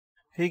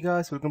Hey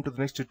guys, welcome to the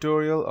next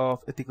tutorial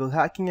of ethical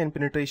hacking and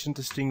penetration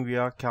testing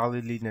via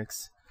Kali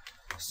Linux.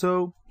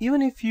 So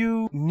even if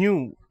you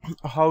knew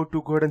how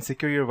to go ahead and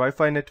secure your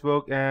Wi-Fi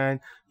network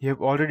and you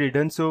have already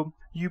done so,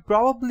 you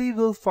probably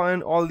will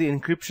find all the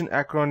encryption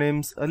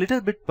acronyms a little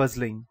bit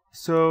puzzling.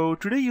 So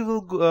today you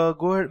will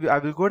I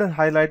will go ahead and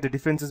highlight the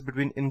differences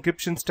between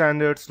encryption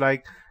standards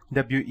like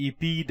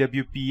WEP,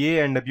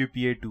 WPA and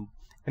WPA2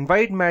 and why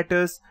it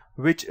matters,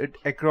 which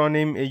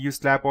acronym you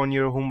slap on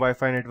your home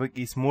Wi-Fi network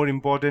is more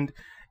important,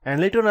 and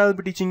later on I'll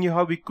be teaching you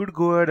how we could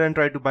go ahead and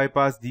try to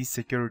bypass these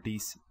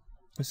securities.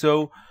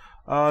 So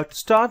to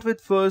start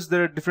with, first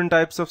there are different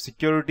types of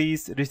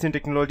securities. Recent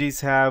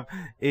technologies have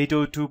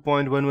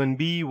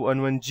 802.11b,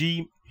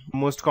 11g.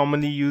 Most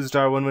commonly used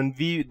are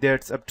 11v,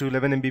 that's up to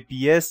 11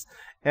 Mbps,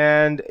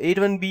 and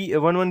 11b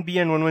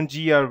and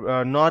 11g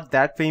are not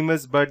that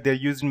famous, but they're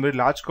used in very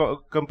large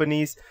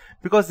companies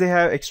because they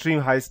have extreme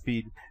high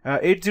speed.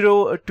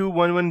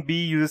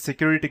 802.11b uses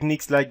security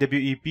techniques like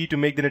WEP to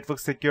make the network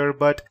secure,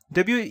 but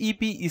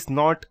WEP is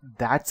not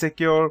that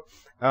secure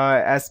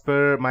as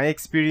per my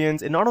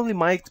experience. And not only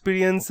my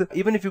experience,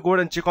 even if you go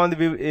ahead and check on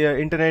the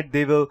internet,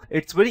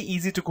 it's very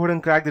easy to go ahead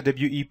and crack the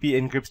WEP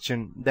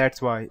encryption.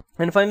 That's why.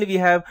 And finally we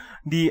have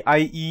the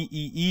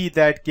IEEE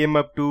that came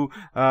up to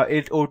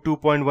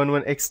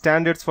 802.11x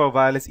standards for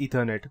wireless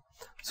Ethernet.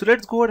 So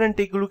let's go ahead and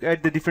take a look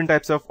at the different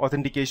types of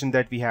authentication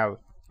that we have.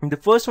 And the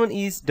first one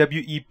is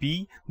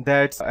WEP,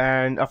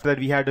 and after that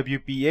we have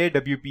WPA,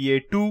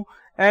 WPA2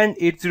 and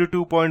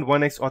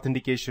 802.1x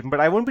authentication. But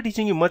I won't be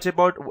teaching you much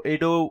about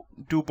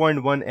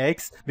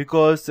 802.1x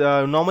because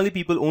normally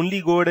people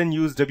only go ahead and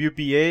use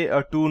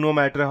WPA2 no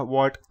matter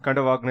what kind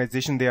of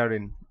organization they are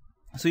in.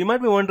 So you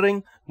might be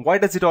wondering, why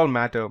does it all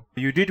matter?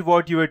 You did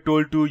what you were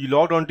told to, you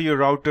logged onto your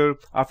router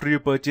after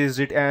you purchased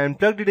it and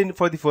plugged it in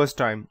for the first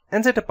time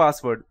and set a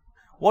password.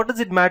 What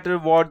does it matter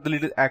what the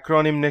little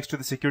acronym next to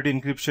the security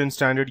encryption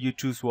standard you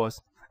choose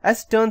was?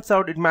 As it turns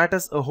out, it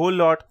matters a whole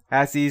lot,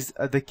 as is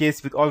the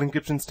case with all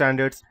encryption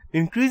standards.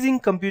 Increasing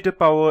computer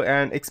power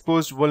and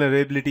exposed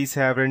vulnerabilities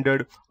have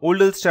rendered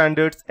older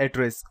standards at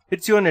risk.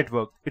 It's your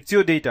network, it's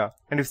your data,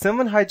 and if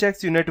someone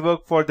hijacks your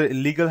network for the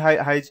illegal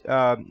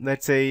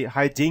let's say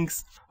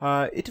hijinks,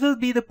 it will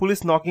be the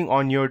police knocking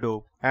on your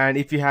door. And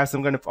if you have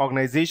some kind of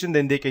organization,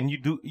 then they can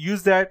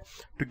use that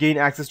to gain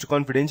access to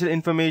confidential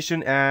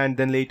information and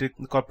then later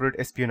corporate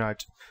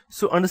espionage.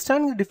 So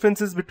understanding the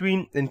differences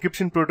between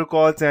encryption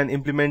protocols and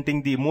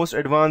implementing the most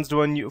advanced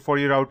one for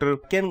your router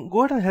can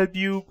go ahead and help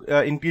you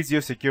increase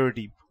your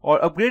security,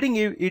 or upgrading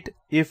it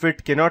if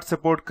it cannot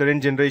support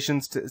current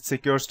generation's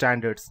secure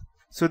standards.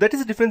 So that is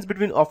the difference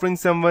between offering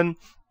someone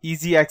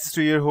easy access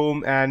to your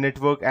home and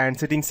network and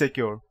sitting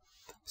secure.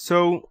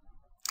 So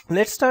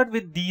let's start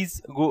with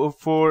these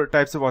four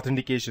types of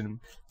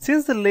authentication.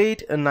 Since the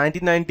late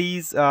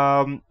 1990s,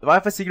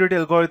 Wi-Fi security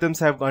algorithms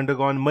have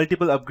undergone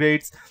multiple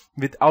upgrades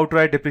with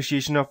outright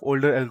depreciation of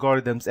older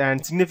algorithms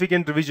and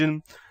significant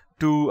revision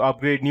to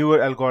upgrade newer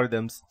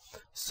algorithms.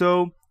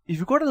 So if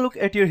you go to look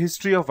at your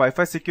history of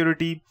Wi-Fi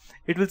security,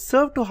 it will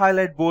serve to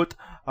highlight both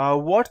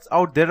what's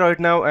out there right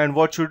now and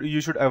why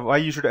you should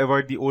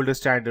avoid the older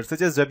standards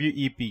such as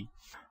WEP.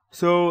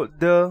 So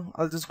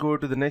I'll just go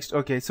to the next.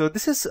 Okay, so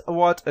this is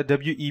what a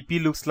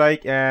WEP looks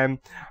like, and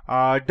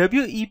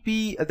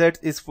WEP, that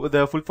is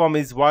the full form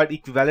is wide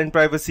equivalent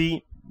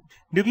privacy.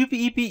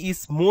 WEP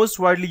is most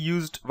widely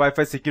used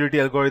Wi-Fi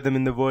security algorithm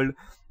in the world.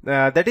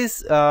 That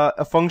is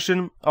a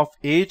function of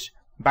age,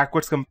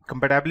 backwards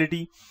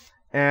compatibility,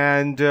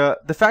 and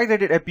the fact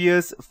that it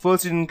appears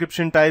first in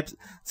encryption types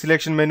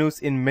selection menus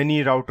in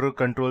many router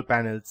control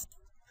panels.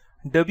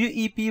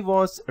 WEP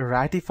was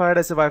ratified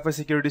as a Wi-Fi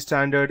security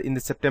standard in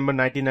the September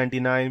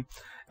 1999,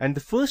 and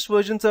the first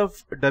versions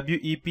of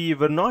WEP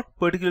were not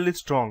particularly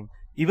strong.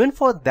 Even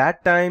for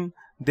that time,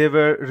 they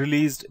were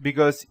released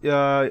because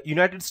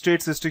United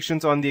States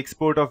restrictions on the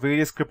export of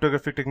various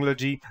cryptographic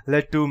technology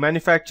led to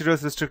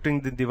manufacturers restricting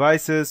the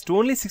devices to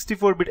only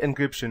 64-bit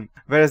encryption,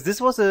 whereas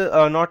this was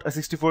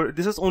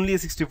this was only a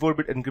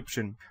 64-bit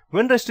encryption.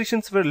 When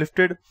restrictions were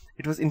lifted,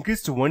 it was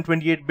increased to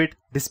 128-bit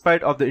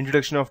despite of the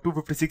introduction of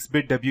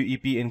 256-bit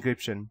WEP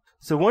encryption.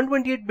 So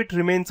 128-bit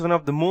remains one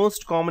of the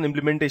most common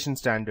implementation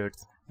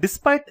standards.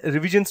 Despite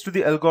revisions to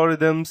the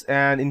algorithms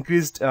and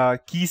increased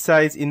key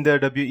size in the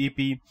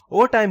WEP,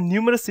 over time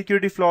numerous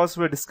security flaws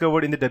were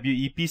discovered in the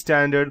WEP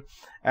standard.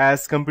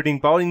 As computing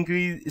power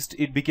increased,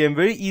 it became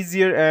very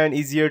easier and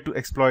easier to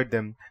exploit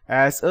them.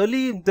 As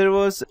early there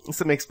was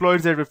some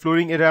exploits that were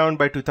floating around.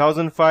 By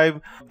 2005,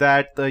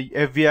 that the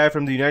FBI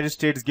from the United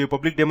States gave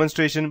public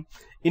demonstration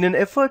in an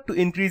effort to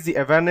increase the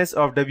awareness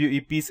of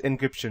WEP's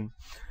encryption.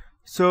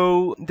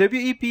 So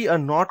WEP are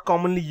not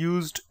commonly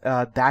used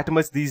that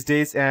much these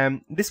days,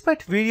 and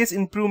despite various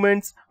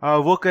improvements,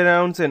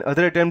 workarounds and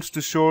other attempts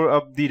to shore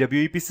up the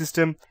WEP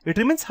system, it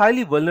remains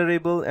highly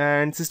vulnerable,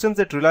 and systems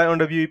that rely on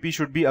WEP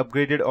should be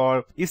upgraded,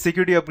 or if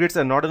security upgrades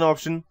are not an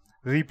option,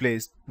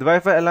 replaced. The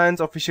Wi-Fi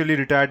Alliance officially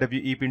retired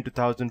WEP in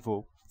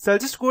 2004. So I'll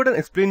just go ahead and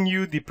explain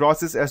you the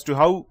process as to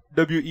how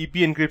WEP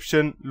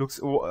encryption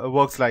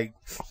works like.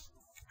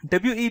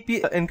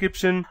 WEP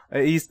encryption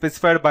is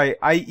specified by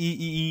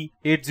IEEE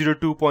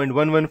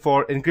 802.11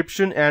 for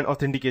encryption and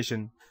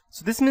authentication.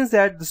 So this means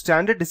that the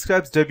standard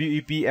describes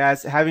WEP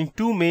as having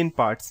two main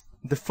parts.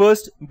 The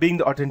first being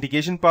the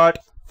authentication part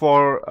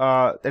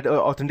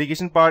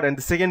and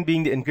the second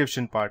being the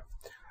encryption part.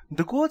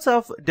 The goals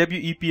of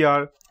WEP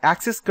are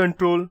access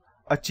control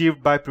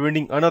achieved by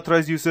preventing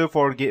unauthorized user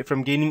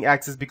from gaining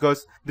access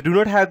because they do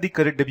not have the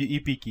correct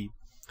WEP key.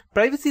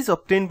 Privacy is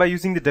obtained by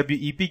using the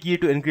WEP key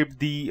to encrypt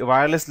the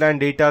wireless LAN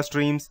data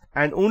streams,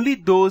 and only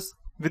those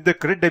with the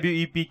correct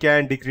WEP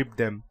can decrypt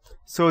them.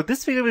 So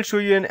this figure will show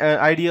you an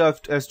idea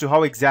as to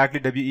how exactly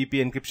WEP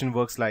encryption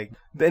works like.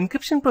 The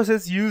encryption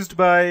process used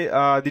by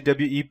the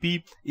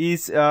WEP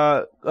is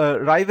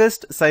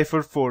Rivest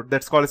Cipher 4,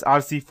 that's called as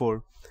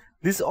RC4.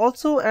 This is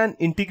also an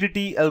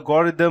integrity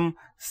algorithm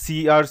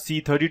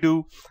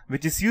CRC32,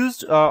 which is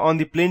used on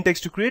the plain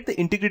text to create the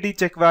integrity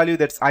check value,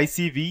 that's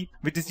ICV,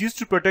 which is used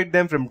to protect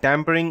them from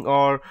tampering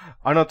or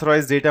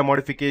unauthorized data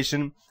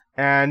modification.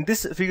 And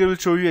this figure will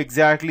show you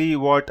exactly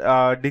what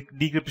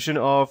decryption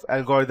of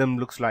algorithm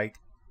looks like.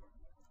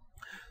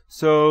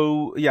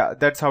 So yeah,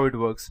 that's how it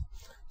works.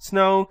 So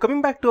now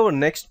coming back to our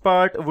next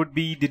part would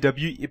be the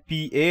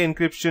WPA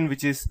encryption,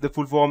 which is the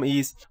full form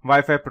is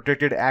Wi-Fi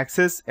protected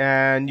access,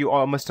 and you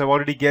all must have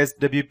already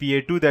guessed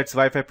WPA2, that's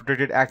Wi-Fi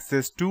protected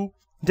access 2.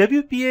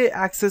 WPA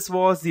access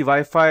was the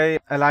Wi-Fi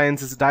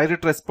Alliance's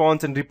direct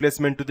response and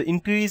replacement to the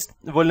increased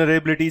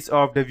vulnerabilities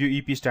of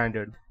WEP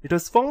standard. It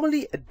was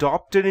formally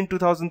adopted in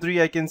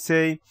 2003, I can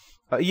say,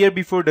 a year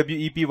before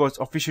WEP was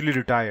officially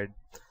retired.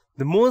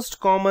 The most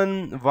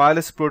common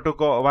wireless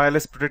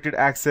protected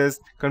access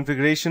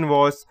configuration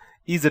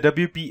is the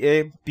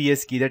WPA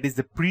PS key, that is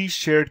the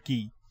pre-shared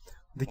key.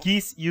 The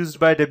keys used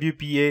by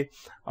WPA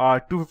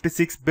are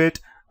 256-bit,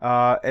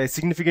 a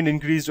significant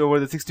increase over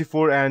the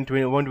 64 and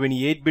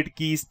 128-bit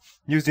keys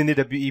used in the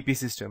WEP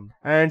system.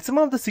 And some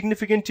of the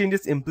significant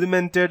changes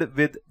implemented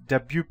with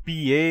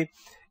WPA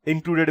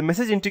included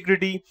message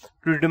integrity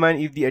to determine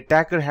if the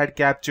attacker had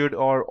captured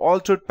or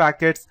altered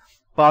packets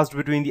passed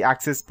between the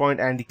access point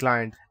and the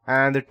client,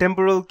 and the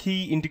temporal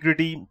key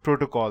integrity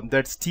protocol,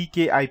 that's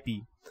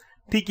TKIP.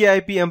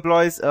 TKIP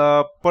employs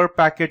a per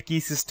packet key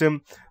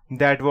system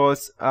that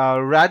was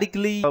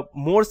radically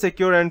more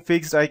secure and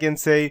fixed, I can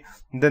say,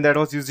 than that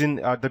was used in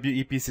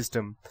WEP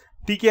system.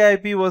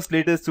 TKIP was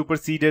later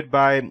superseded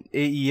by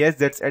AES,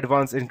 that's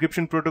Advanced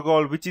Encryption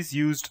Protocol, which is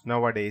used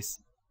nowadays.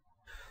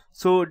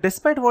 So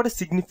despite what a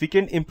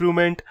significant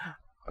improvement,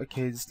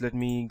 okay, just let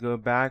me go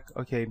back.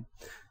 Okay,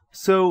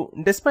 so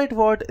despite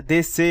what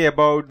they say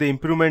about the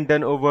improvement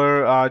done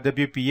over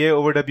WPA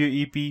over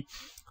WEP,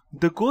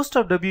 the ghost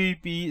of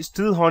WEP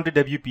still haunted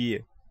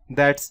WPA.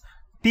 That's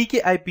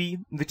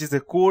TKIP, which is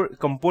the core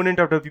component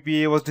of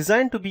WPA, was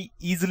designed to be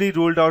easily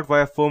rolled out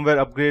via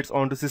firmware upgrades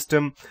onto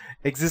system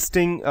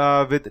existing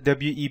with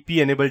WEP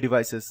enabled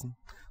devices.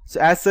 So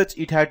as such,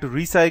 it had to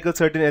recycle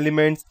certain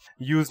elements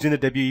used in the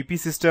WEP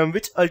system,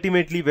 which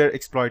ultimately were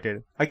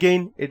exploited.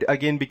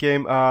 It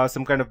became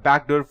some kind of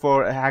backdoor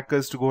for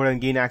hackers to go ahead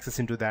and gain access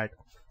into that.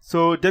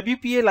 So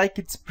WPA, like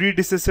its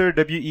predecessor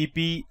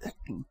WEP,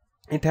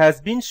 it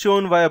has been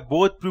shown via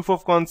both proof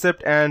of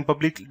concept and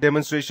public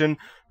demonstration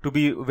to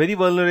be very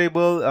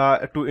vulnerable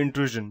to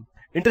intrusion.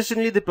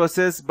 Interestingly, the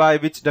process by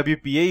which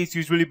WPA is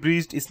usually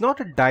breached is not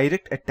a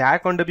direct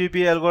attack on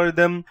WPA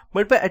algorithm,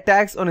 but by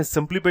attacks on a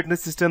simply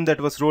witness system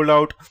that was rolled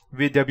out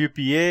with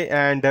WPA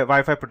and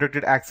Wi-Fi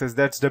protected access,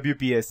 that's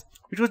WPS.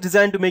 It was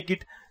designed to make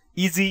it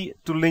easy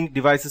to link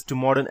devices to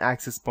modern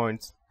access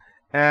points.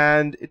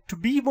 And to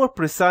be more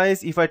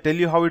precise, if I tell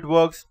you how it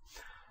works,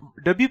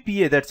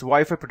 WPA, that's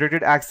Wi-Fi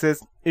protected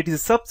access, it is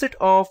a subset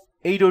of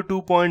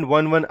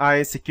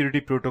 802.11i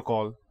security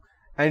protocol,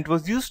 and it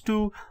was used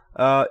to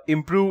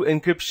improve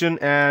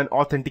encryption and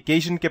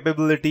authentication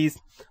capabilities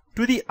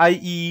to the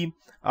IEEE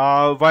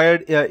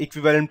wired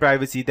equivalent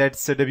privacy,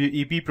 that's a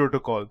WEP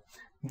protocol.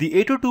 The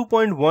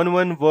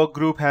 802.11 work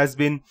group has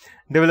been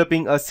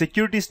developing a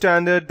security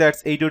standard,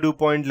 that's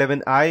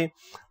 802.11i.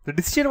 The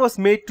decision was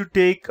made to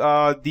take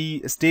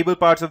the stable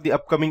parts of the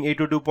upcoming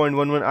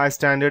 802.11i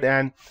standard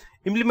and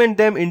implement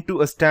them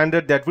into a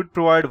standard that would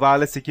provide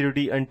wireless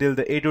security until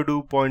the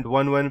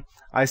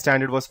 802.11i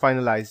standard was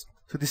finalized.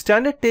 So the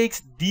standard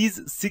takes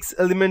these 6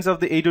 elements of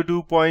the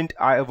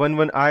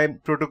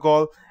 802.11i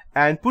protocol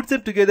and puts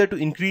them together to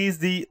increase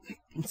the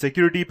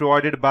security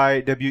provided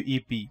by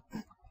WEP.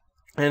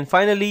 And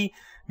finally,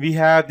 we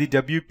have the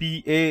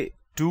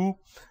WPA2,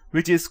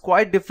 which is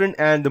quite different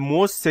and the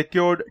most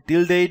secured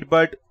till date,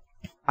 but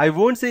I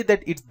won't say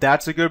that it's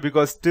that secure,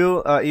 because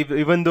still, no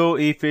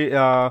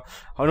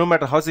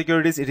matter how secure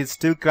it is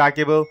still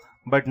crackable,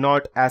 but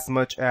not as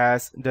much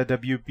as the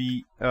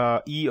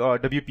WPE or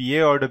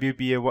WPA or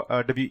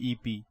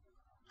WEP.